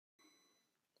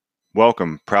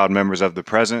Welcome, proud members of the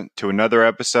present, to another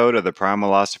episode of the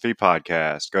Primalosophy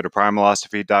Podcast. Go to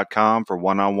primalosophy.com for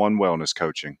one-on-one wellness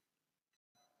coaching.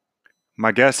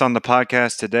 My guest on the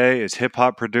podcast today is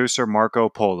hip-hop producer Marco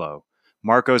Polo.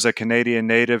 Marco's a Canadian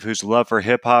native whose love for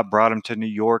hip-hop brought him to New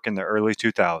York in the early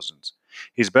 2000s.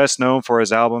 He's best known for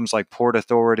his albums like Port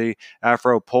Authority,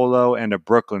 Afro Polo, and A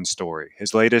Brooklyn Story,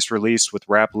 his latest release with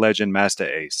rap legend Masta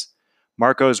Ace.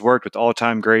 Marco has worked with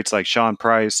all-time greats like Sean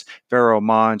Price, Pharoah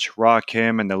Monch,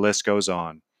 Rakim, and the list goes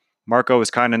on. Marco was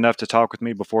kind enough to talk with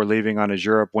me before leaving on his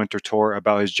Europe winter tour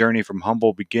about his journey from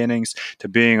humble beginnings to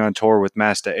being on tour with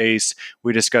Masta Ace.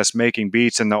 We discussed making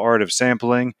beats and the art of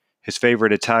sampling, his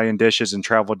favorite Italian dishes and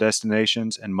travel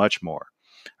destinations, and much more.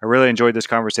 I really enjoyed this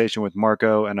conversation with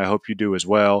Marco, and I hope you do as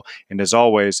well. And as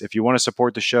always, if you want to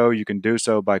support the show, you can do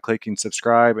so by clicking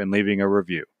subscribe and leaving a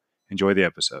review. Enjoy the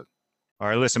episode. All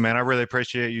right, listen, man, I really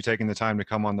appreciate you taking the time to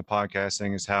come on the podcast,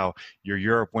 seeing as how your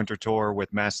Europe winter tour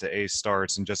with Masta Ace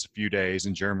starts in just a few days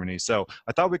in Germany. So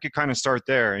I thought we could kind of start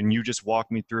there, and you just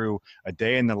walk me through a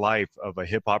day in the life of a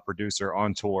hip-hop producer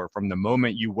on tour from the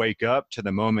moment you wake up to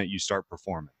the moment you start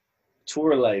performing.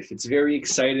 Tour life, it's very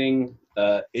exciting.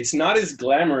 It's not as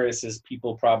glamorous as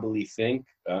people probably think.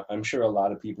 I'm sure a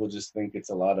lot of people just think it's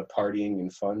a lot of partying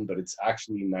and fun, but it's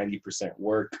actually 90%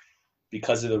 work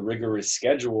because of the rigorous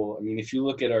schedule. I mean, if you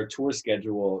look at our tour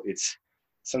schedule, it's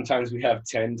sometimes we have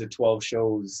 10 to 12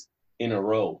 shows in a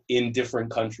row in different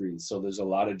countries. So there's a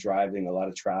lot of driving, a lot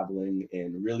of traveling,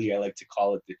 and really I like to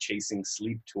call it the chasing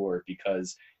sleep tour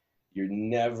because you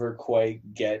never quite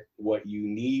get what you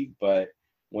need, but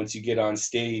once you get on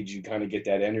stage, you kind of get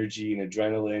that energy and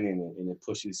adrenaline, and it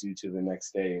pushes you to the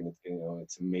next day, and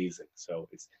it's amazing. So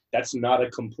that's not a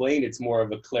complaint; it's more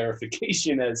of a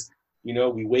clarification. As you know,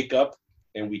 we wake up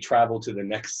and we travel to the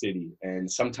next city, and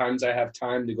sometimes I have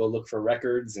time to go look for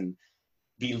records and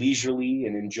be leisurely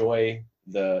and enjoy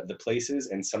the places,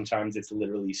 and sometimes it's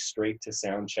literally straight to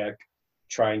sound check,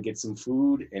 try and get some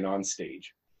food, and on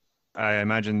stage. I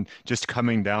imagine just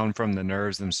coming down from the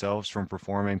nerves themselves from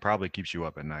performing probably keeps you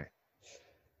up at night.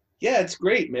 Yeah, it's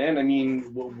great, man. I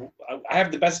mean, I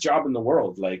have the best job in the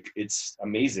world. Like, it's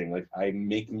amazing. Like, I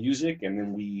make music, and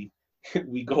then we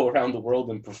we go around the world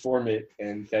and perform it.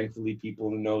 And thankfully, people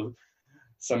know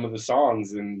some of the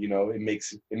songs, and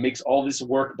it makes all this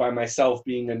work by myself,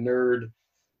 being a nerd,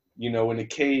 in a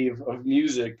cave of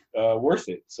music, worth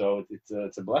it. So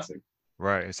it's a blessing.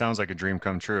 Right. It sounds like a dream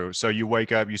come true. So you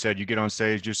wake up, you said you get on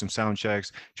stage, do some sound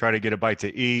checks, try to get a bite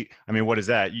to eat. I mean, what is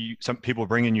that? Some people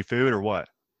bringing you food or what?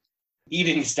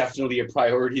 Eating is definitely a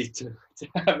priority to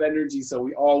have energy. So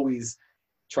we always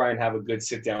try and have a good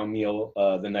sit down meal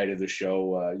the night of the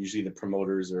show. Usually the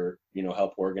promoters or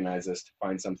help organize us to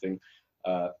find something.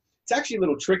 It's actually a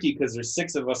little tricky because there's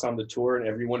 6 of us on the tour and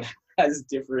everyone has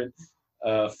different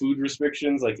food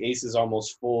restrictions. Like Ace is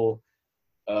almost full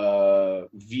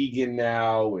vegan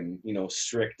now, and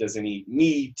Strick doesn't eat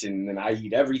meat, and then I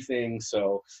eat everything.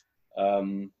 So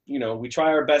we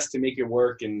try our best to make it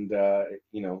work, and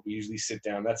we usually sit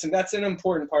down. That's an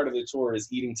important part of the tour, is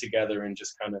eating together and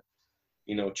just kind of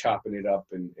chopping it up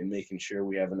and making sure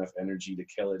we have enough energy to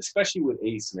kill it, especially with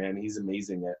Ace, man. He's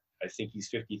amazing. I think he's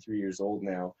 53 years old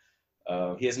now.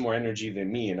 He has more energy than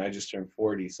me, and I just turned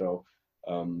 40, so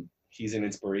he's an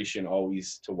inspiration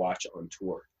always to watch on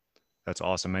tour. That's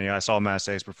awesome. And yeah, I saw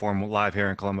Masta Ace perform live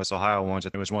here in Columbus, Ohio once.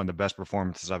 It was one of the best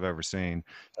performances I've ever seen.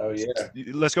 Oh yeah.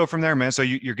 Let's go from there, man. So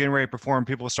you're getting ready to perform.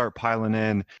 People start piling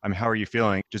in. I mean, how are you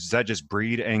feeling? Does that just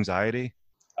breed anxiety?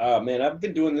 Man, I've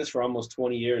been doing this for almost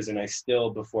 20 years, and I still,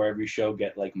 before every show,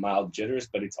 get like mild jitters,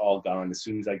 but it's all gone as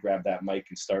soon as I grab that mic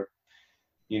and start,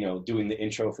 doing the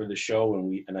intro for the show,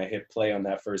 and I hit play on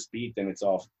that first beat, then it's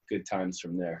all good times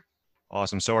from there.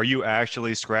 Awesome. So are you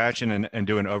actually scratching and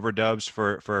doing overdubs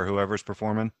for whoever's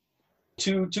performing?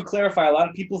 To clarify, a lot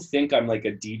of people think I'm like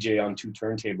a DJ on 2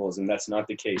 turntables, and that's not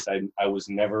the case. I was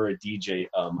never a DJ.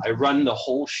 I run the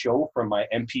whole show from my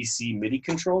MPC MIDI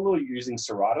controller using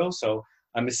Serato, so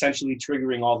I'm essentially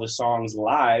triggering all the songs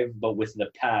live, but with the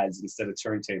pads instead of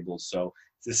turntables. So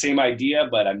it's the same idea,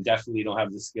 but I'm definitely don't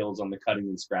have the skills on the cutting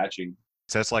and scratching.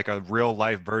 So that's like a real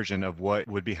life version of what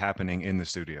would be happening in the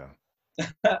studio.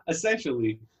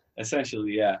 essentially,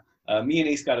 yeah. Me and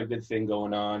Ace got a good thing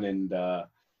going on, and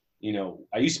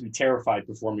I used to be terrified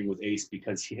performing with Ace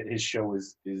because his show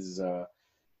is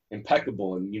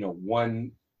impeccable, and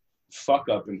one fuck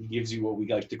up and he gives you what we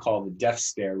like to call the death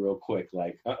stare real quick,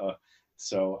 like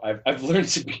So I've learned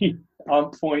to be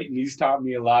on point, and he's taught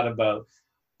me a lot about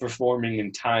performing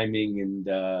and timing, and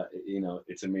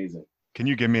it's amazing. Can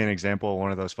you give me an example of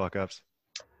one of those fuck ups?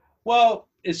 Well,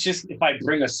 it's just if I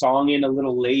bring a song in a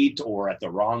little late or at the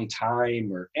wrong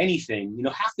time or anything,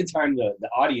 half the time the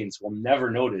audience will never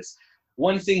notice.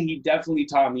 One thing he definitely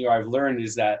taught me or I've learned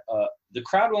is that the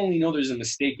crowd will only know there's a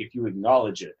mistake if you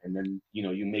acknowledge it and then,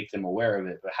 you make them aware of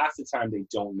it. But half the time they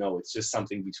don't know. It's just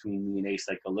something between me and Ace,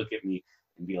 like a look at me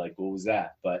and be like, what was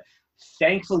that? But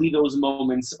thankfully, those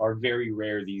moments are very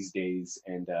rare these days.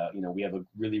 And, we have a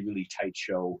really, really tight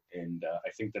show. And I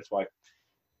think that's why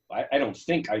I don't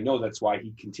think I know that's why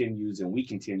he continues and we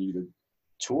continue to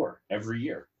tour every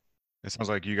year. It sounds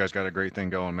like you guys got a great thing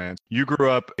going, man. You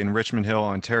grew up in Richmond Hill,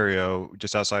 Ontario,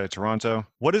 just outside of Toronto.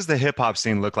 What does the hip hop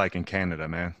scene look like in Canada,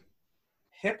 man?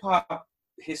 Hip hop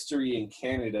history in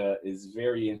Canada is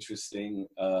very interesting.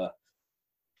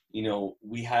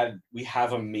 We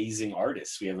have amazing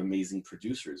artists, we have amazing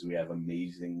producers, we have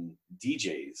amazing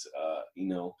DJs.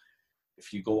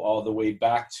 If you go all the way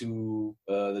back to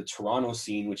the Toronto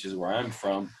scene, which is where I'm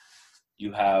from,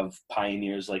 you have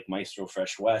pioneers like Maestro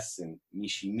Fresh West and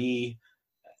Mishi Me.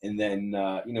 And then,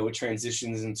 it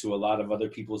transitions into a lot of other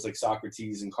people's like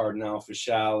Socrates and Cardinal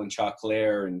Fischel and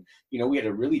Choclair. And, we had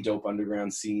a really dope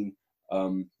underground scene.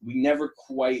 We never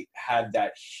quite had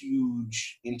that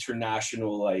huge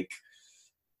international, like,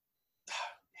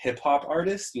 hip hop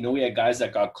artist. We had guys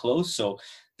that got close. So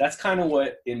that's kind of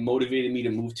what it motivated me to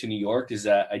move to New York, is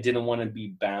that I didn't want to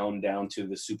be bound down to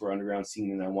the super underground scene,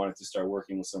 and I wanted to start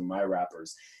working with some of my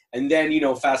rappers. And then,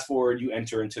 fast forward, you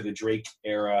enter into the Drake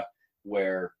era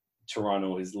where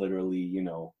Toronto is literally,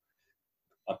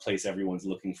 a place everyone's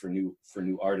looking for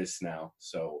new artists now.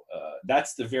 So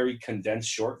that's the very condensed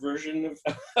short version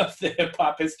of the hip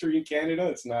hop history in Canada.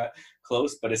 It's not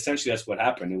close, but essentially that's what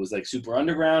happened. It was like super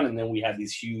underground, and then we had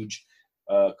these huge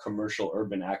commercial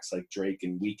urban acts like Drake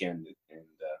and Weeknd. And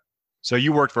So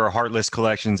you worked for a Heartless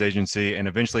Collections agency and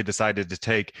eventually decided to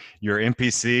take your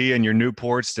MPC and your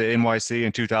Newports to NYC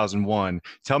in 2001.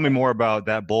 Tell me more about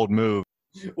that bold move.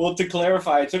 Well, to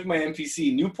clarify, I took my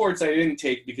MPC. Newports I didn't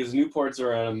take because Newports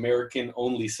are an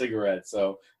American-only cigarette.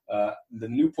 So the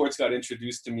Newports got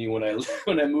introduced to me when I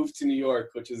when I moved to New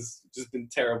York, which has just been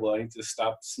terrible. I need to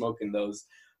stop smoking those.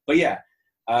 But yeah,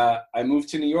 I moved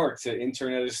to New York to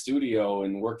intern at a studio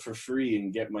and work for free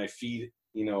and get my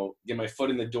foot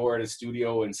in the door at a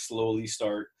studio and slowly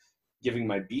start giving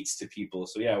my beats to people.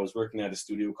 So yeah, I was working at a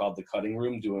studio called The Cutting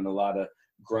Room, doing a lot of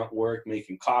grunt work,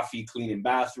 making coffee, cleaning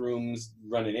bathrooms,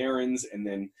 running errands. And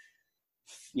then,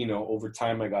 over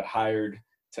time I got hired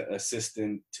to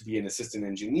be an assistant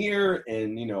engineer.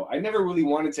 And, I never really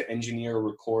wanted to engineer,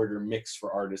 record, or mix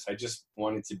for artists. I just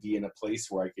wanted to be in a place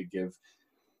where I could give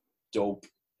dope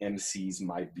MCs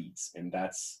my beats. And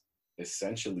that's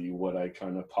essentially what I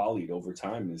kind of polyed over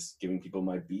time, is giving people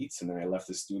my beats. And then I left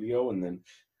the studio and then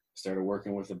started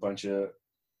working with a bunch of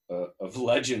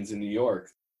legends in New York.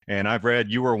 And I've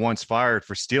read you were once fired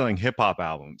for stealing hip hop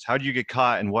albums. How did you get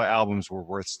caught, and what albums were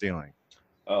worth stealing?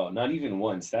 Oh, not even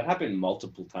once. That happened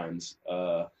multiple times.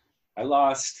 I'm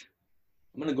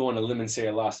going to go on a limb and say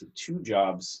I lost 2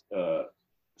 jobs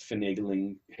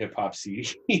finagling hip hop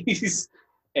CDs.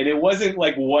 And it wasn't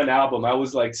like one album. I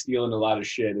was like stealing a lot of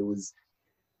shit.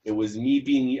 It was me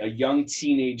being a young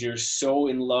teenager so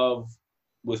in love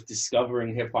with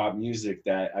discovering hip hop music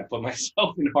that I put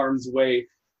myself in harm's way.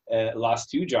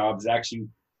 Lost 2 jobs actually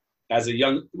as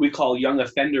we call young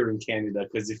offender in Canada,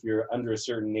 because if you're under a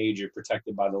certain age, you're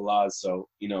protected by the laws. So,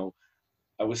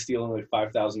 I was stealing like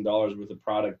 $5,000 worth of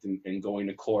product and going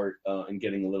to court and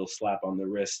getting a little slap on the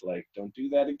wrist, like, don't do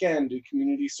that again, do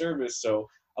community service. So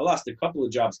I lost a couple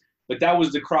of jobs, but that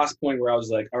was the cross point where I was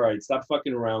like, all right, stop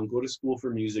fucking around, go to school for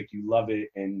music, you love it,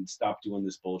 and stop doing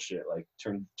this bullshit. Like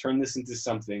turn this into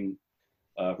something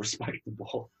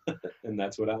respectable. And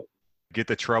that's what I Get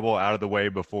the trouble out of the way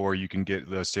before you can get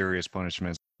those serious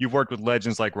punishments. You've worked with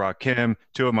legends like Rakim,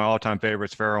 2 of my all-time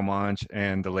favorites, Pharoah Monch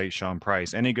and the late Sean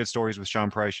Price. Any good stories with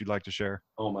Sean Price you'd like to share?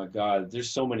 Oh my God, there's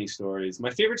so many stories. My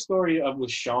favorite story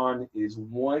with Sean is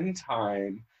one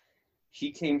time he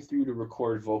came through to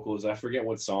record vocals. I forget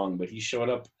what song, but he showed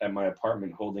up at my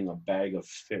apartment holding a bag of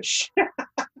fish.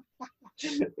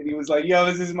 And he was like, yo,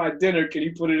 this is my dinner. Can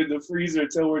you put it in the freezer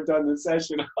until we're done the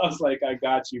session? I was like, I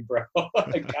got you, bro.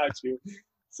 I got you.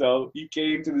 So he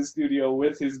came to the studio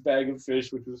with his bag of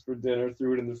fish, which was for dinner,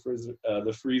 threw it in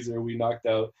the freezer. We knocked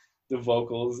out the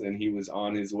vocals, and he was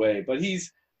on his way. But he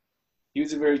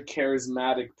was a very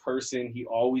charismatic person. He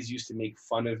always used to make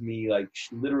fun of me, like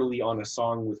literally on a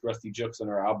song with Rusty Jooks on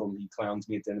our album. He clowns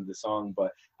me at the end of the song,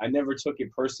 but I never took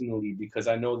it personally because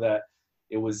I know that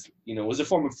it was a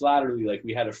form of flattery. Like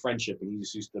we had a friendship and he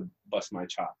just used to bust my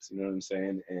chops, you know what I'm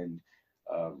saying? And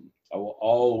I will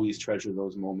always treasure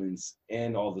those moments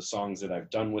and all the songs that I've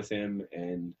done with him.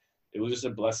 And it was just a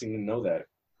blessing to know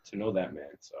that man.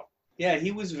 So yeah,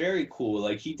 he was very cool.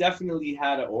 Like he definitely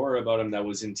had an aura about him that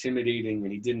was intimidating,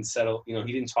 and he didn't settle, he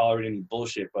didn't tolerate any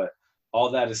bullshit. But all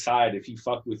that aside, if he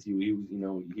fucked with you,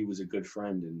 he was a good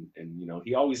friend, and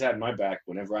he always had my back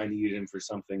whenever I needed him for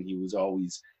something. He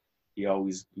always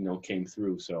came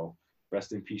through. So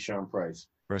rest in peace, Sean Price.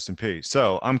 Rest in peace.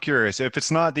 So I'm curious, if it's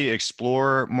not the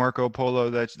Explorer Marco Polo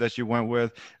that you went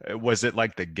with, was it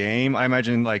like the game? I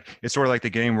imagine like it's sort of like the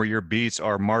game where your beats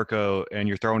are Marco and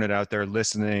you're throwing it out there,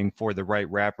 listening for the right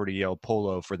rapper to yell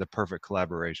Polo for the perfect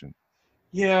collaboration.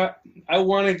 Yeah, I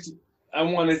wanted I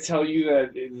want to tell you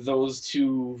that those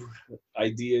two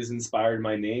ideas inspired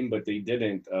my name, but they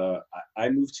didn't. I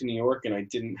moved to New York and I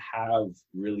didn't have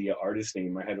really an artist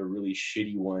name. I had a really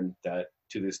shitty one that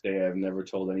to this day I've never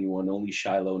told anyone. Only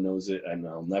Shiloh knows it, and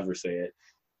I'll never say it.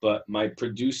 But my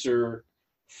producer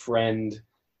friend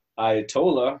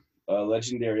Ayatollah,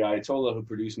 legendary Ayatollah, who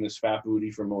produced Miss Fat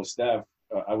Booty for Mos Def,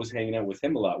 I was hanging out with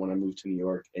him a lot when I moved to New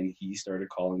York, and he started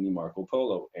calling me Marco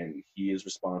Polo, and he is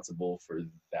responsible for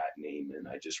that name, and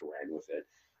I just ran with it.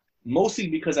 Mostly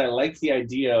because I like the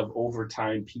idea of over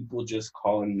time people just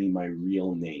calling me my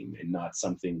real name and not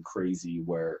something crazy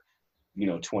where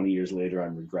 20 years later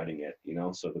I'm regretting it.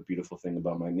 So the beautiful thing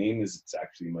about my name is it's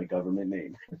actually my government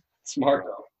name. It's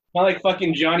Marco. Not like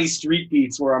fucking Johnny Street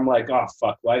Beats where I'm like, oh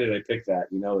fuck, why did I pick that?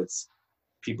 It's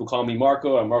people call me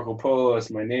Marco. I'm Marco Polo. That's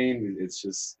my name.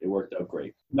 It worked out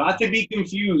great. Not to be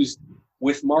confused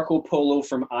with Marco Polo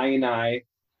from I.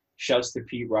 Shouts to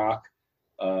Pete Rock.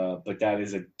 But that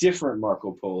is a different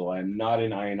Marco Polo. I'm not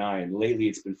in I. And lately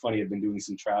it's been funny. I've been doing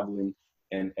some traveling,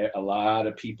 and a lot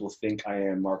of people think I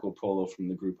am Marco Polo from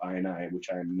the group I, which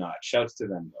I am not. Shouts to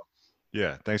them, though.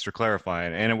 Yeah, thanks for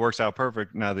clarifying. And it works out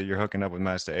perfect now that you're hooking up with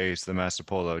Master Ace. The Master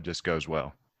Polo just goes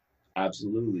well.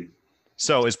 Absolutely.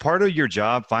 So, is part of your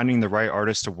job finding the right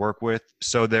artist to work with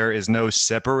so there is no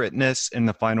separateness in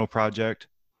the final project?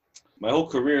 My whole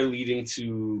career leading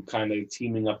to kind of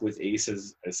teaming up with Ace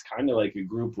as kind of like a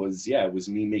group it was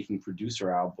me making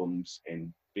producer albums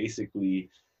and basically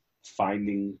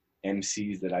finding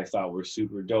MCs that I thought were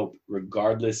super dope,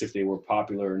 regardless if they were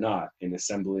popular or not, and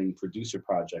assembling producer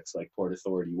projects like Port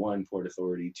Authority 1, Port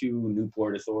Authority 2, New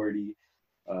Port Authority.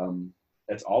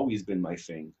 That's always been my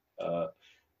thing.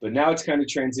 But now it's kind of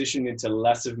transitioned into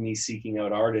less of me seeking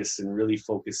out artists and really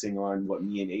focusing on what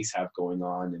me and Ace have going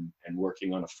on and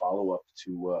working on a follow-up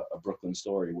to a Brooklyn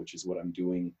Story, which is what I'm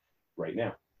doing right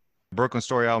now. Brooklyn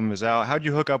Story album is out. How'd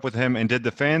you hook up with him, and did the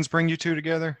fans bring you two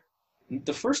together?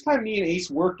 The first time me and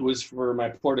Ace worked was for my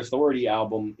Port Authority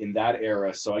album in that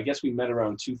era. So I guess we met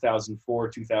around 2004,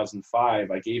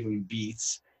 2005. I gave him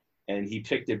beats, and he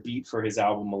picked a beat for his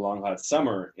album A Long Hot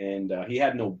Summer, and he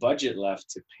had no budget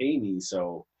left to pay me.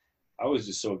 So I was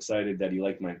just so excited that he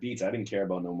liked my beats. I didn't care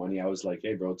about no money. I was like,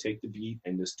 hey, bro, take the beat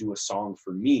and just do a song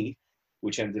for me,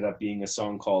 which ended up being a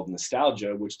song called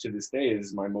Nostalgia, which to this day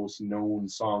is my most known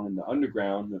song in the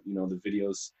underground. The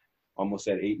video's almost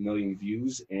at 8 million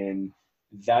views. And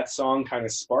that song kind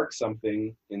of sparked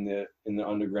something in the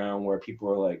underground where people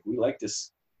were like, we like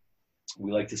this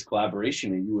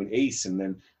collaboration of you and Ace. And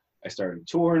then I started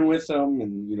touring with him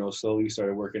and, slowly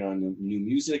started working on new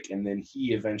music. And then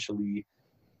he eventually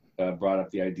brought up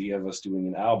the idea of us doing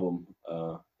an album,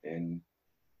 and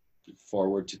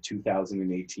forward to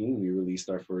 2018, we released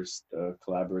our first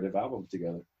collaborative album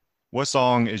together. What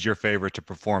song is your favorite to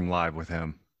perform live with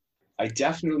him? I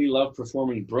definitely love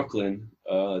performing Brooklyn.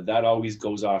 That always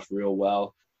goes off real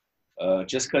well,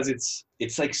 just because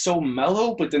it's like so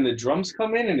mellow, but then the drums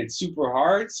come in and it's super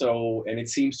hard. And it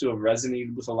seems to have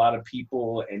resonated with a lot of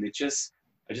people, and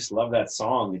I just love that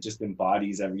song. It just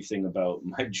embodies everything about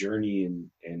my journey and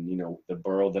the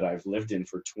borough that I've lived in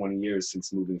for 20 years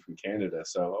since moving from Canada.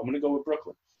 So I'm gonna go with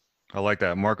Brooklyn. I like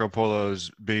that. Marco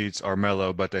Polo's beats are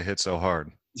mellow, but they hit so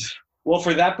hard. Well,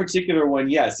 for that particular one,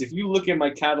 yes. If you look at my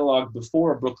catalog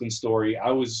before Brooklyn Story,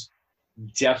 I was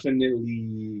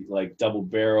definitely like Double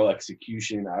Barrel,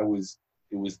 Execution. It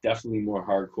was definitely more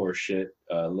hardcore shit,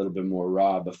 a little bit more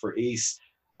raw. But for Ace,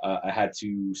 I had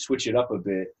to switch it up a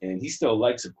bit, and he still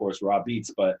likes, of course, raw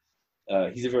beats, but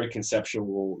he's a very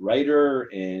conceptual writer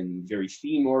and very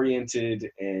theme-oriented,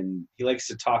 and he likes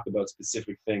to talk about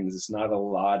specific things. It's not a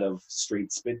lot of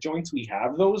straight spit joints. We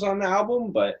have those on the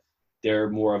album, but they're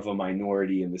more of a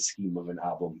minority in the scheme of an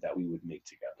album that we would make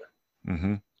together.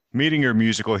 Mm-hmm. Meeting your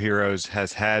musical heroes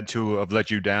has had to have let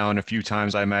you down a few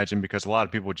times, I imagine, because a lot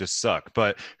of people just suck.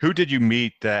 But who did you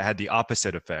meet that had the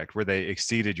opposite effect, where they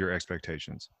exceeded your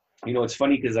expectations? It's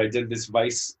funny because I did this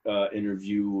Vice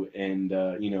interview, and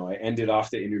I ended off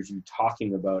the interview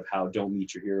talking about how don't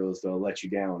meet your heroes; they'll let you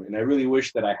down. And I really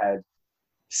wish that I had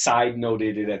side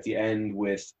noted it at the end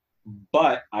with,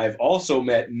 but I've also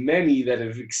met many that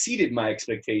have exceeded my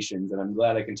expectations, and I'm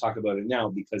glad I can talk about it now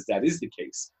because that is the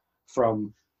case.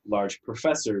 From large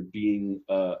professor being,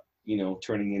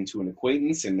 turning into an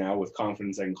acquaintance, and now with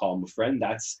confidence I can call him a friend.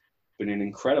 That's been an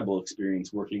incredible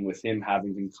experience working with him,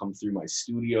 having him come through my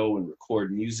studio and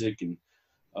record music, and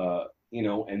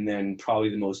and then probably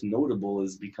the most notable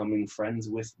is becoming friends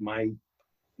with my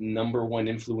number one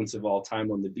influence of all time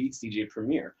on the beats, DJ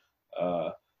Premier. Uh,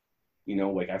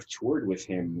 like I've toured with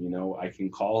him, I can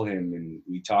call him and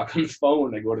we talk on the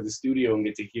phone. I go to the studio and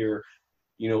get to hear,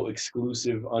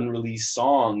 exclusive unreleased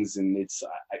songs. And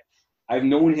I've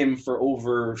known him for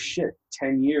over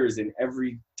 10 years. And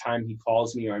every time he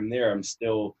calls me or I'm there, I'm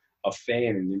still a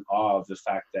fan and in awe of the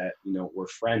fact that, we're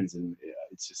friends. And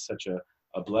it's just such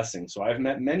a blessing. So I've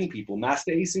met many people,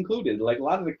 Master Ace included. Like a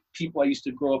lot of the people I used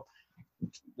to grow up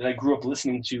that I grew up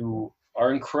listening to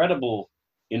are incredible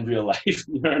in real life.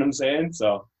 You know what I'm saying?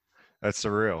 So That's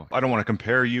surreal. I don't want to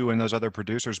compare you and those other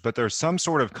producers, but there's some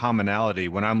sort of commonality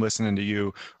when I'm listening to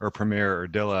you or Premier or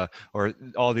Dilla or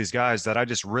all these guys that I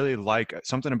just really like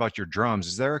something about your drums.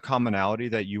 Is there a commonality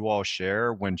that you all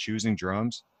share when choosing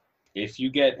drums? if you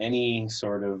get any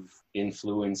sort of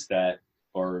influence that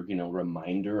or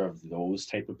reminder of those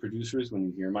type of producers when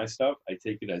you hear my stuff, I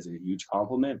take it as a huge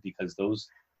compliment because those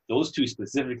two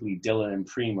specifically, Dilla and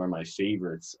Preem, are my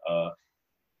favorites.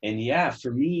 And yeah,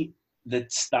 for me, the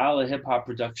style of hip hop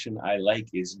production I like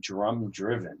is drum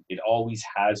driven. It always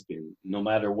has been. No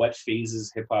matter what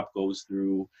phases hip hop goes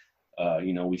through,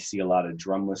 we see a lot of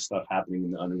drumless stuff happening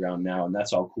in the underground now, and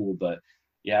that's all cool. But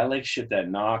yeah, I like shit that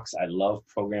knocks. I love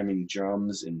programming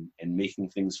drums and making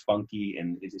things funky,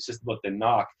 and it's just about the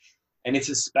knock. And it's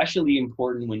especially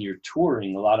important when you're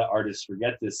touring. A lot of artists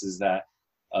forget this is that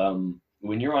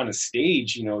when you're on a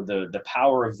stage, the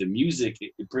power of the music,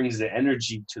 it brings the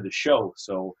energy to the show.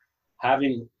 So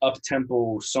having up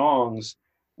tempo songs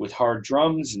with hard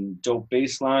drums and dope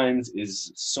bass lines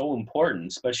is so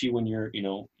important, especially when you're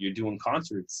doing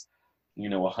concerts,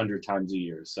 100 times a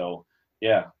year. So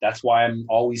yeah, that's why I'm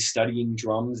always studying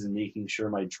drums and making sure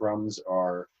my drums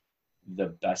are the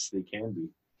best they can be.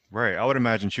 Right. I would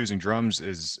imagine choosing drums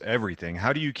is everything.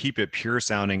 How do you keep it pure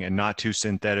sounding and not too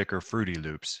synthetic or fruity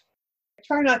loops? I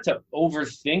try not to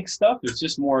overthink stuff. It's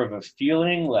just more of a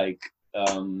feeling. Like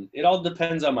it all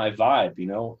depends on my vibe.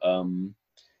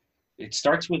 It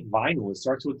starts with vinyl. It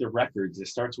starts with the records. It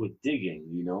starts with digging.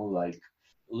 Like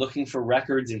looking for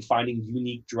records and finding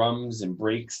unique drums and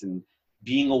breaks and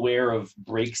being aware of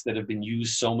breaks that have been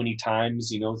used so many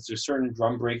times. There's certain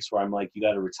drum breaks where I'm like, you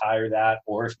got to retire that,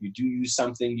 or if you do use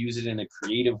something, use it in a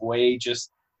creative way.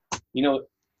 Just you know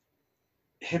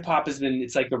hip hop has been,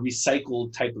 it's like a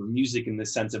recycled type of music in the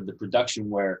sense of the production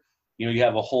where you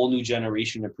have a whole new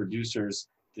generation of producers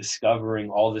discovering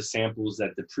all the samples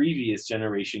that the previous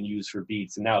generation used for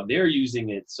beats and now they're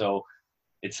using it. So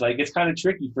it's kind of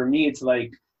tricky for me. It's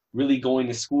like really going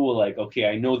to school, like, okay,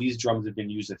 I know these drums have been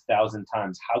used 1,000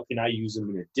 times, how can I use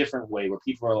them in a different way where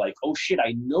people are like, oh shit,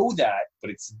 I know that, but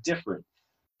it's different.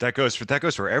 That goes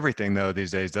for everything though these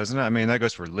days, doesn't it? I mean, that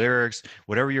goes for lyrics,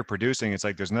 whatever you're producing. It's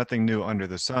like there's nothing new under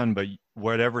the sun, but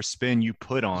whatever spin you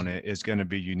put on it is going to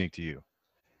be unique to you.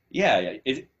 Yeah,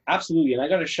 absolutely. And I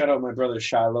got to shout out my brother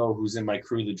Shiloh, who's in my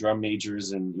crew, the drum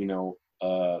majors, and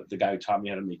the guy who taught me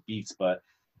how to make beats. But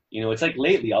it's like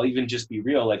lately, I'll even just be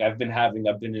real. Like I've been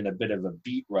in a bit of a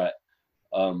beat rut,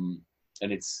 and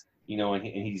it's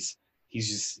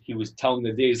he was telling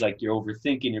the days like you're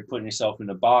overthinking, you're putting yourself in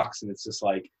a box, and it's just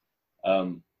like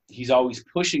he's always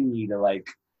pushing me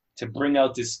to bring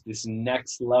out this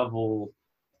next level,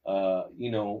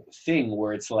 thing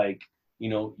where it's like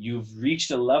you've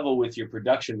reached a level with your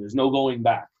production. There's no going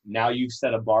back. Now you've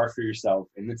set a bar for yourself,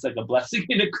 and it's like a blessing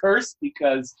and a curse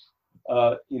because,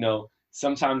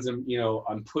 sometimes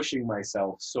I'm pushing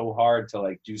myself so hard to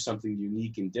like do something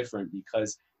unique and different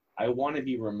because I want to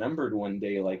be remembered one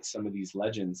day like some of these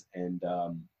legends. And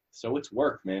so it's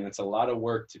work, man. It's a lot of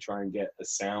work to try and get a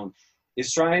sound.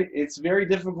 It's very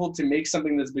difficult to make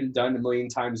something that's been done a million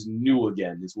times new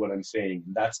again, is what I'm saying.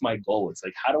 That's my goal. It's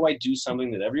like, how do I do something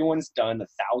that everyone's done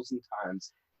 1,000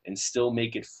 times and still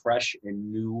make it fresh and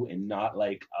new and not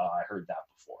like, oh, I heard that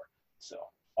before. So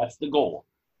that's the goal.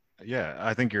 Yeah,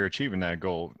 I think you're achieving that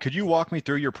goal. Could you walk me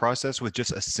through your process with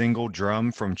just a single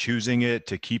drum from choosing it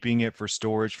to keeping it for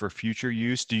storage for future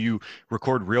use? Do you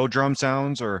record real drum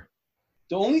sounds or?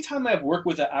 The only time I've worked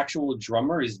with an actual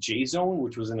drummer is J Zone,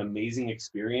 which was an amazing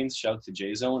experience. Shout out to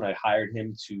J Zone. I hired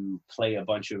him to play a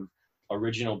bunch of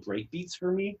original break beats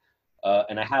for me,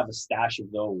 and I have a stash of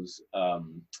those.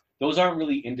 Those aren't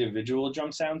really individual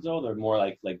drum sounds though; they're more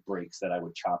like breaks that I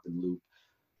would chop and loop.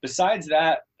 Besides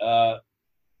that,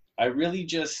 I really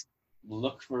just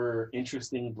look for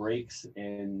interesting breaks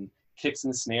and kicks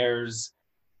and snares,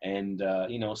 and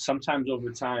sometimes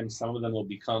over time, some of them will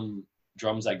become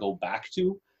drums I go back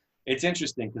to. It's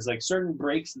interesting because like certain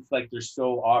breaks, it's like they're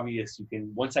so obvious. You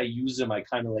can once I use them, I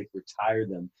kind of like retire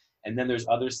them, and then there's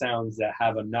other sounds that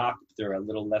have a knock, but they're a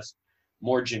little less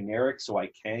more generic, so I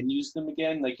can use them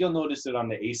again. Like you'll notice it on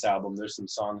the Ace album. There's some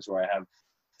songs where I have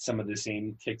some of the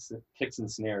same kicks and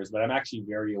snares, but I'm actually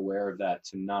very aware of that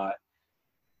to not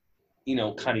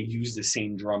kind of use the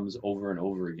same drums over and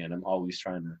over again. I'm always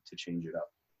trying to change it up.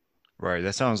 Right.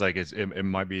 That sounds like it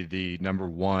might be the number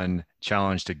one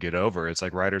challenge to get over. It's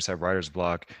like writers have writer's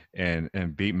block and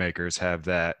beat makers have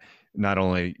that. Not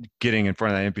only getting in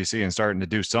front of that NPC and starting to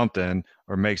do something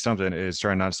or make something is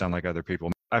trying not to sound like other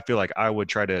people. I feel like I would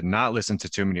try to not listen to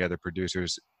too many other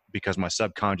producers because my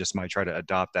subconscious might try to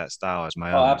adopt that style as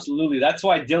my Oh, own. absolutely. That's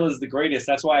why Dilla's the greatest.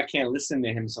 That's why I can't listen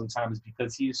to him sometimes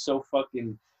because he's so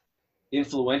fucking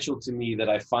influential to me that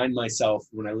I find myself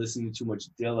when I listen to too much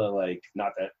Dilla, like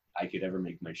not that I could ever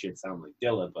make my shit sound like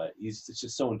Dilla, but he's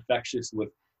just so infectious with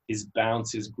his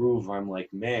bounce, his groove. I'm like,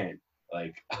 man,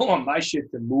 like I want my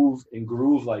shit to move and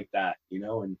groove like that,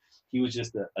 And he was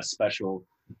just a special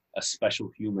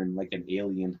human, like an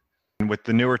alien. And with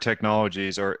the newer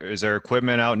technologies, or is there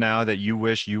equipment out now that you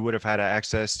wish you would have had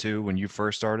access to when you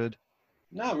first started?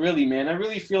 Not really, man. I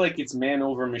really feel like it's man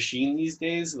over machine these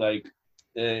days. Like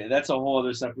that's a whole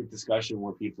other separate discussion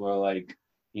where people are like,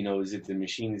 is it the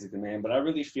machine, is it the man? But I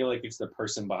really feel like it's the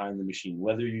person behind the machine.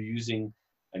 Whether you're using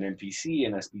an MPC,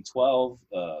 an SB12,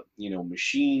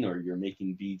 machine, or you're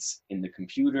making beats in the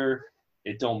computer,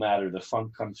 it don't matter. The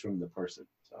funk comes from the person.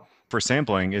 So For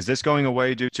sampling, is this going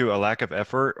away due to a lack of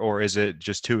effort, or is it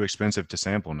just too expensive to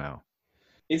sample now?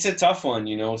 it's a tough one.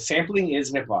 Sampling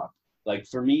is hip hop. Like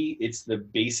for me, it's the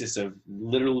basis of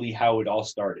literally how it all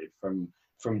started from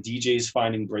DJs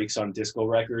finding breaks on disco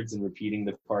records and repeating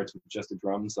the parts with just the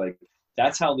drums. Like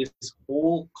that's how this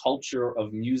whole culture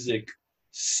of music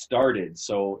started.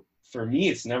 So for me,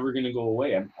 it's never going to go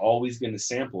away. I'm always going to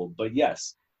sample. But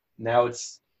yes, now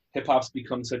it's hip hop's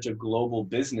become such a global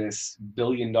business, $1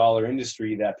 billion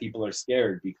industry that people are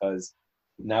scared because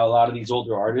now a lot of these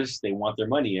older artists, they want their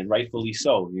money, and rightfully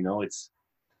so.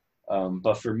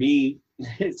 But for me,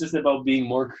 it's just about being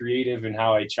more creative in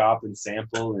how I chop and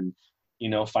sample and,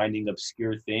 finding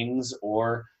obscure things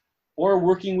or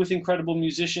working with incredible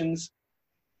musicians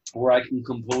where I can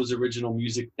compose original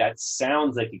music that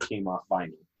sounds like it came off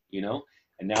vinyl.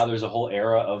 And now there's a whole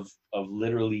era of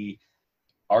literally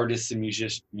artists and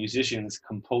musicians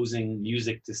composing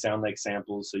music to sound like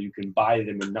samples so you can buy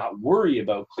them and not worry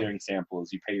about clearing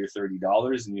samples. You pay your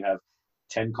 $30 and you have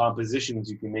 10 compositions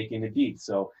you can make in a beat.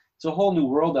 So it's a whole new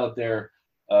world out there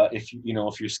if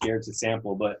you're scared to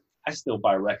sample, but I still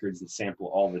buy records and sample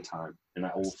all the time, and I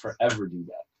will forever do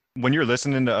that. When you're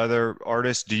listening to other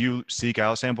artists, do you seek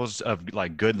out samples of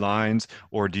like good lines,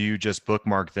 or do you just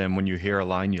bookmark them when you hear a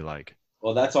line you like?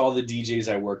 Well, that's all the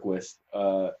DJs I work with.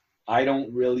 I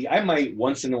might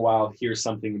once in a while hear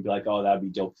something and be like, oh, that'd be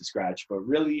dope to scratch. But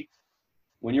really,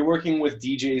 when you're working with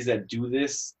DJs that do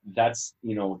this, that's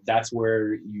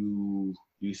where you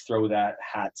throw that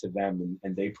hat to them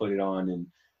and they put it on. And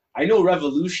I know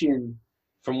Revolution,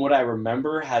 from what I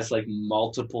remember, has like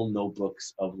multiple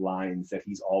notebooks of lines that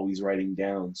he's always writing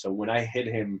down. So when I hit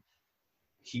him,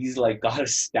 he's like got a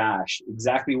stash,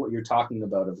 exactly what you're talking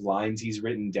about, of lines he's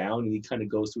written down. And he kind of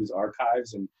goes through his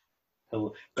archives and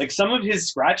like some of his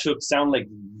scratch hooks sound like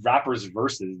rappers'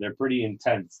 verses. They're pretty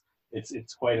intense.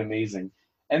 It's quite amazing.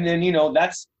 And then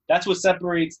that's what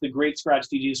separates the great scratch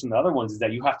DJs from the other ones is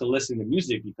that you have to listen to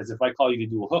music, because if I call you to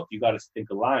do a hook, you got to think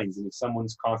of lines. And if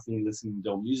someone's constantly listening to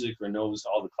dope music or knows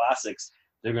all the classics,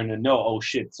 they're gonna know, oh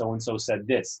shit, so and so said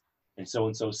this and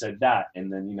so said that,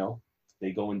 and then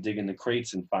they go and dig in the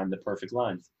crates and find the perfect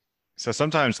lines. So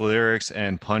sometimes lyrics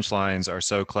and punchlines are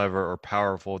so clever or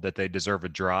powerful that they deserve a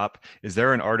drop. Is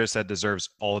there an artist that deserves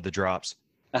all of the drops?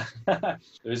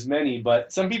 There's many,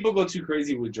 but some people go too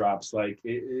crazy with drops. Like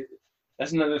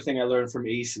that's another thing I learned from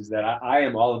Ace is that I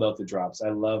am all about the drops. I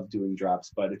love doing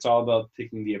drops, but it's all about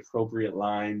picking the appropriate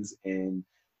lines and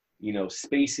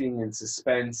spacing and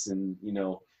suspense. And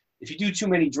if you do too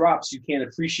many drops, you can't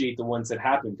appreciate the ones that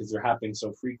happen because they're happening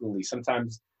so frequently.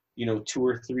 Sometimes 2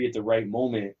 or 3 at the right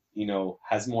moment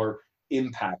has more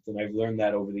impact, and I've learned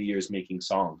that over the years making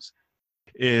songs.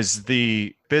 Is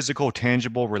the physical,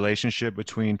 tangible relationship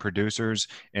between producers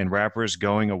and rappers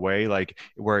going away? Like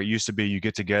where it used to be, you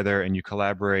get together and you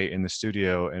collaborate in the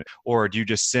studio, and or do you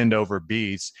just send over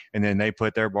beats and then they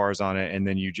put their bars on it and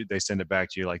then they send it back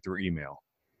to you like through email?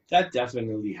 That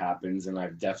definitely happens, and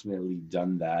I've definitely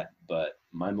done that. But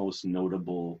my most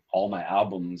notable, all my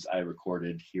albums I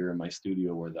recorded here in my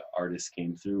studio where the artists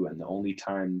came through, and the only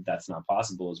time that's not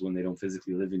possible is when they don't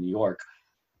physically live in New York.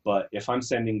 But if I'm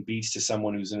sending beats to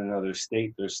someone who's in another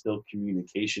state, there's still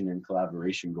communication and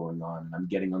collaboration going on. And I'm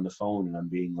getting on the phone and I'm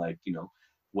being like,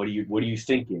 what are you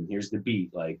thinking? Here's the beat.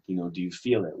 Like, do you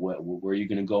feel it? Where are you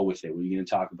going to go with it? What are you going to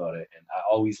talk about it? And I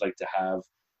always like to have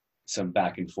some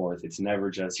back and forth. It's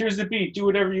never just here's the beat, do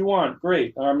whatever you want.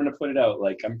 Great, I'm going to put it out.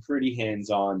 Like I'm pretty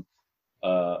hands on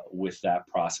with that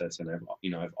process, and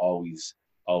I've always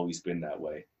been that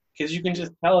way because you can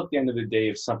just tell at the end of the day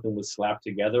if something was slapped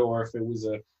together or if it was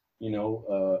a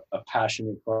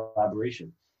passionate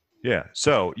collaboration. Yeah.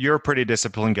 So you're a pretty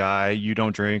disciplined guy. You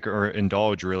don't drink or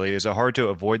indulge really. Is it hard to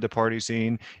avoid the party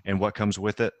scene and what comes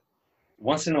with it?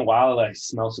 Once in a while I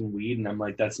smell some weed and I'm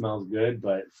like, that smells good,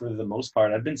 but for the most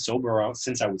part I've been sober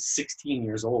since I was 16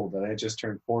 years old, and I just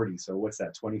turned 40. So what's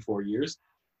that, 24 years?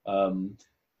 um,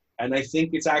 and I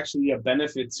think it's actually a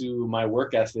benefit to my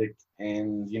work ethic.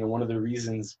 And one of the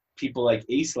reasons people like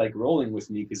Ace like rolling with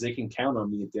me, because they can count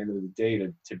on me at the end of the day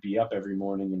to be up every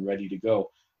morning and ready to go.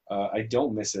 I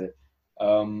don't miss it,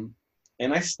 and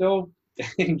I still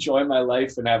enjoy my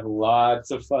life and have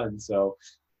lots of fun. So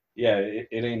yeah, it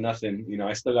ain't nothing.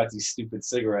 I still got these stupid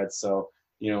cigarettes, so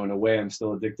in a way, I'm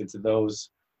still addicted to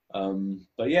those.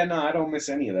 But yeah, no, I don't miss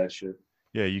any of that shit.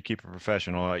 Yeah, you keep it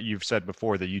professional. You've said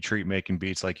before that you treat making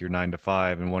beats like your 9 to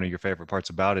 5, and one of your favorite parts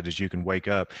about it is you can wake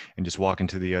up and just walk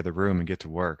into the other room and get to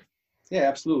work. Yeah,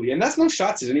 absolutely. And that's no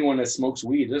shots at anyone that smokes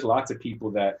weed. There's lots of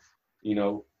people that,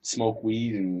 smoke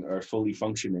weed and are fully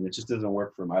functioning. It just doesn't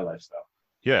work for my lifestyle.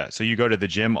 Yeah, so you go to the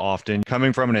gym often.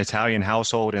 Coming from an Italian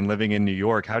household and living in New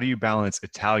York, how do you balance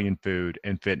Italian food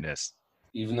and fitness?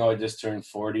 Even though I just turned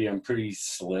 40, I'm pretty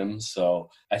slim. So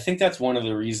I think that's one of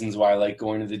the reasons why I like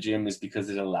going to the gym, is because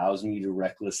it allows me to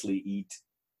recklessly eat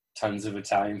tons of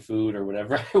Italian food or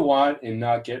whatever I want and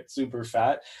not get super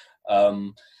fat.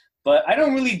 Um, but I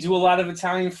don't really do a lot of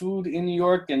Italian food in New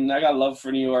York, and I got love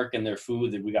for New York and their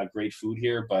food. That we got great food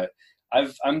here, but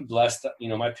I'm blessed.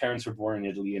 My parents were born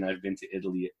in Italy, and I've been to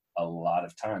Italy a lot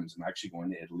of times. I'm actually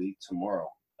going to Italy tomorrow.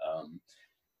 Um,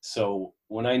 so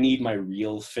when I need my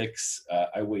real fix,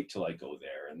 I wait till I go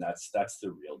there, and that's the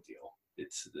real deal.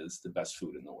 It's the best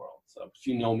food in the world. So if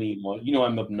you know me, well,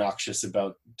 I'm obnoxious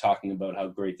about talking about how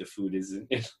great the food is in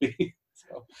Italy.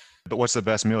 So But what's the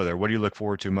best meal there? What do you look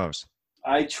forward to most?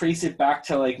 I trace it back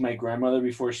to like my grandmother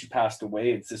before she passed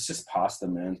away. It's just pasta,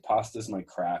 man. Pasta's my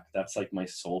crack. That's like my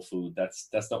soul food. That's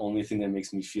the only thing that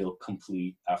makes me feel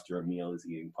complete after a meal is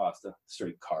eating pasta,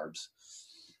 straight carbs.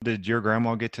 Did your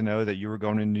grandma get to know that you were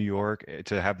going to New York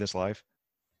to have this life?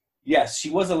 Yes,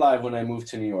 she was alive when I moved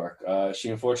to New York. She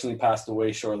unfortunately passed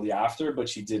away shortly after, but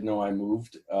she did know I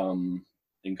moved,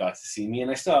 and got to see me. And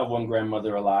I still have one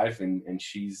grandmother alive, and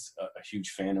she's a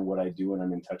huge fan of what I do, and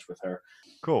I'm in touch with her.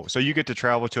 Cool. So you get to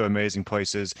travel to amazing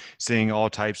places, seeing all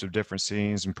types of different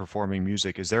scenes and performing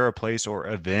music. Is there a place or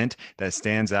event that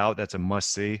stands out that's a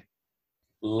must see?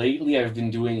 Lately, I've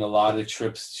been doing a lot of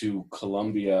trips to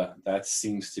Colombia. That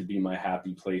seems to be my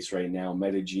happy place right now.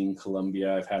 Medellin,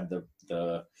 Colombia. I've had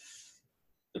the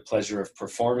pleasure of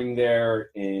performing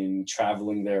there and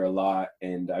traveling there a lot,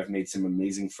 and I've made some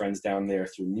amazing friends down there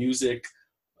through music.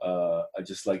 I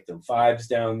just like the vibes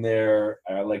down there.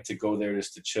 I like to go there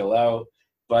just to chill out.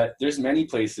 But there's many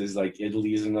places, like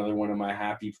Italy is another one of my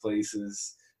happy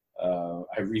places.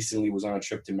 I recently was on a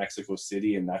trip to Mexico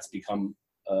City, and that's become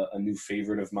a new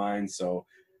favorite of mine. So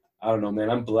I don't know, man.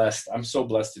 I'm blessed. I'm so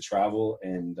blessed to travel,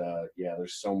 and yeah,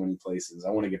 there's so many places. I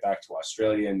want to get back to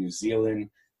Australia and New Zealand.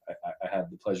 I had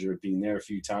the pleasure of being there a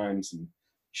few times, and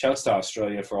shouts to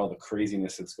Australia for all the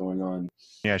craziness that's going on.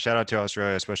 Yeah, shout out to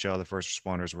Australia, especially all the first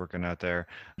responders working out there.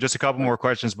 Just a couple more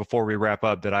questions before we wrap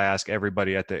up that I ask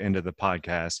everybody at the end of the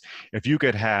podcast. If you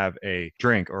could have a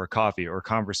drink or a coffee or a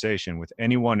conversation with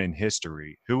anyone in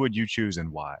history, who would you choose and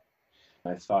why?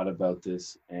 I thought about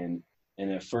this, and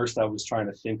at first I was trying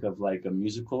to think of like a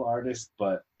musical artist,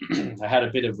 but I had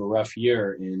a bit of a rough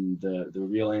year, and the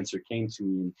real answer came to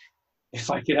me. If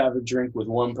I could have a drink with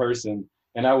one person,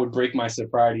 and I would break my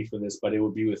sobriety for this, but it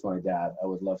would be with my dad. I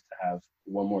would love to have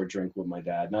one more drink with my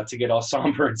dad. Not to get all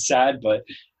somber and sad, but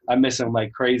I miss him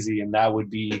like crazy, and that would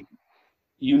be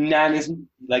unanimous.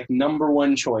 Like number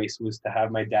one choice was to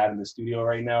have my dad in the studio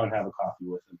right now and have a coffee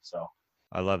with him. So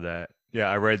I love that. Yeah,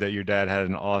 I read that your dad had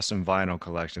an awesome vinyl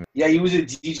collection. Yeah, he was a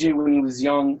DJ when he was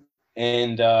young,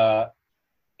 and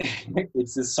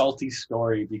it's a salty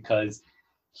story because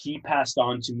he passed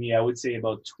on to me, I would say,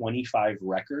 about 25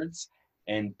 records.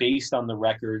 And based on the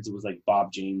records, it was like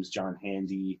Bob James, John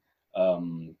Handy,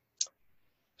 um,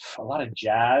 a lot of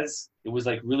jazz. It was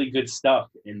like really good stuff.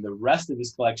 And the rest of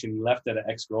his collection, he left at an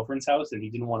ex girlfriend's house and he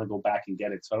didn't want to go back and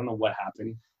get it. So I don't know what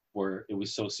happened where it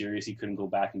was so serious he couldn't go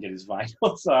back and get his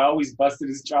vinyl. So I always busted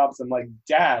his chops. I'm like,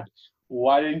 Dad,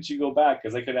 why didn't you go back?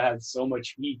 Because I could have had so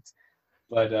much heat.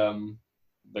 But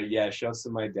yeah, shouts to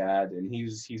my dad, and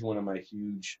he's one of my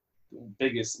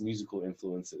biggest musical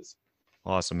influences.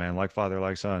 Awesome, man. Like father,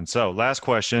 like son. So, last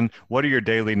question. What are your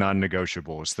daily non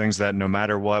negotiables? Things that no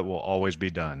matter what will always be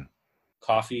done?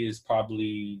 Coffee is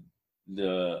probably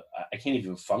I can't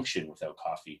even function without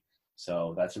coffee.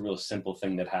 So that's a real simple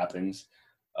thing that happens.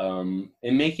 And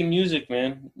making music,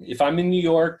 man. If I'm in New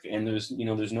York and there's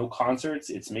no concerts,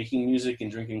 it's making music and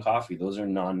drinking coffee. Those are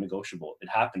non-negotiable. It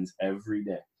happens every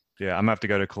day. Yeah, I'm gonna have to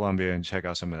go to Colombia and check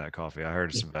out some of that coffee. I heard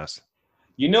it's the best.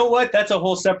 You know what? That's a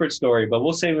whole separate story, but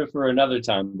we'll save it for another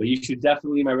time. But you should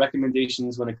definitely, my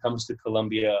recommendations when it comes to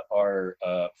Colombia are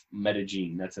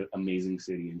Medellin. That's an amazing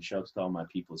city, and shouts to all my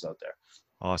peoples out there.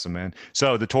 Awesome, man.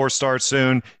 So the tour starts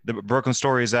soon. The Brooklyn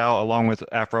Story is out along with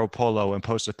Afro Polo and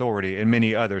Post Authority and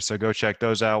many others. So go check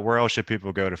those out. Where else should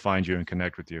people go to find you and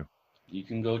connect with you? You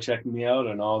can go check me out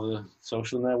on all the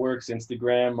social networks,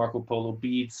 Instagram, Marco Polo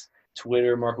Beats,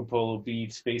 Twitter, Marco Polo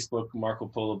Beats, Facebook, Marco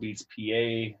Polo Beats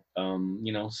PA,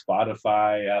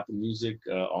 Spotify, Apple Music.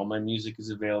 All my music is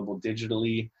available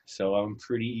digitally, so I'm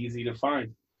pretty easy to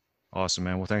find. Awesome,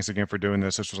 man. Well, thanks again for doing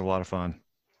this. This was a lot of fun.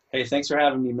 Hey, thanks for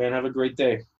having me, man. Have a great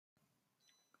day.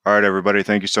 All right, everybody.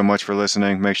 Thank you so much for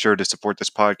listening. Make sure to support this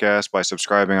podcast by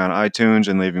subscribing on iTunes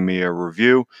and leaving me a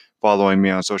review, following me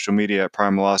on social media at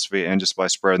Prime Philosophy, and just by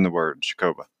spreading the word.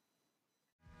 Jacoba.